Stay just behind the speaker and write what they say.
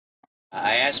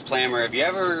I asked Plamer, have you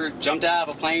ever jumped out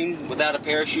of a plane without a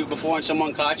parachute before and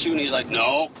someone caught you? And he's like,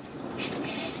 no.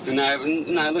 And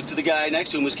I looked at the guy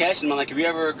next to him who was catching him. I'm like, have you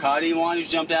ever caught anyone who's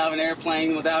jumped out of an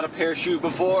airplane without a parachute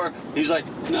before? He's like,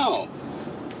 no.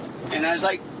 And I was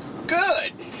like,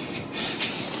 good.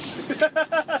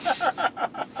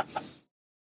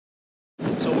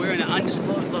 So we're in an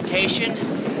undisclosed location,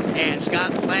 and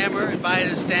Scott Plamer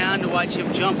invited us down to watch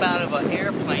him jump out of an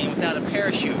airplane without a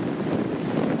parachute.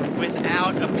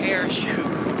 Without a parachute.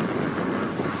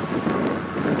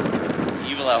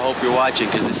 Evil, I hope you're watching,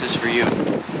 because this is for you. 1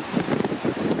 minute,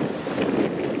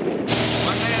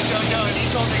 Jojo, and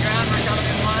each hold the ground, we're coming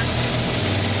in one.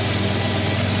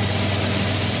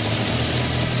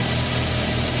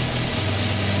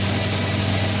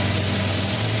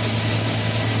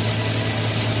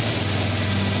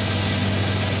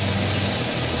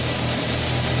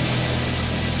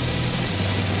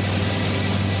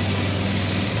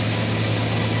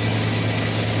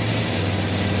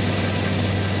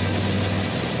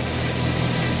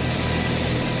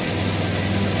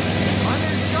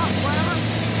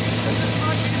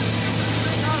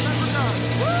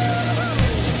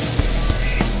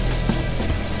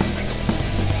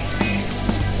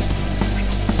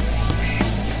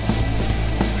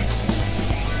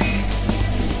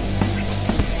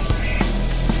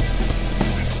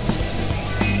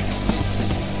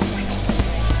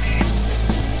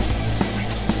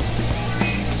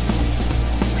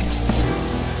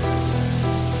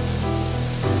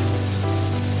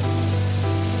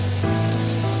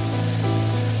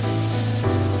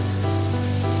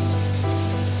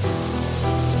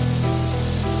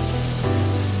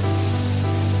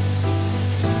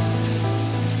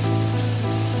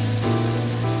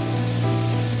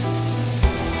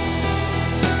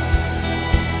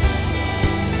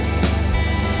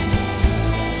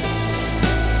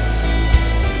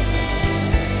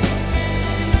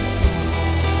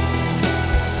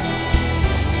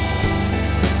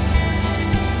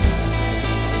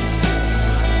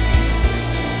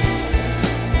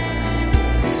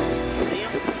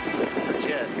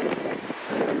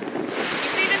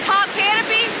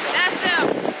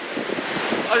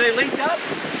 Are they linked up?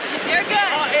 They're good.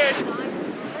 Oh, here.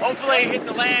 Hopefully hit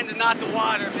the land and not the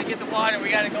water. If they get the water, we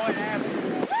gotta go in half.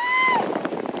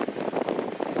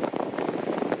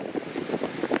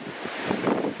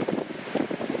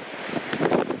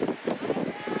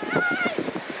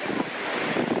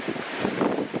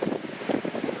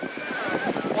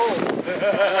 Oh.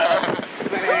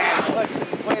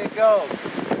 Man, way to go.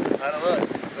 How'd it look?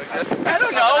 I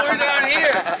don't know, we're down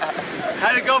here.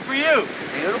 How'd it go for you?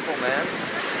 Beautiful, man.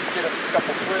 Did a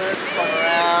couple flips, spun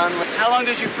around. How long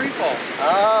did you free fall?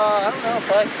 I don't know,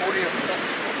 probably 40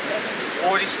 seconds.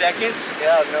 40 seconds?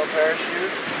 Yeah, no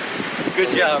parachute.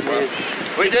 Good job, bro.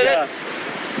 We did it.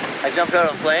 I jumped out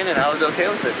of a plane and I was okay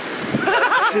with it.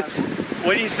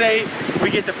 What do you say we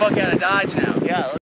get the fuck out of Dodge now? Yeah.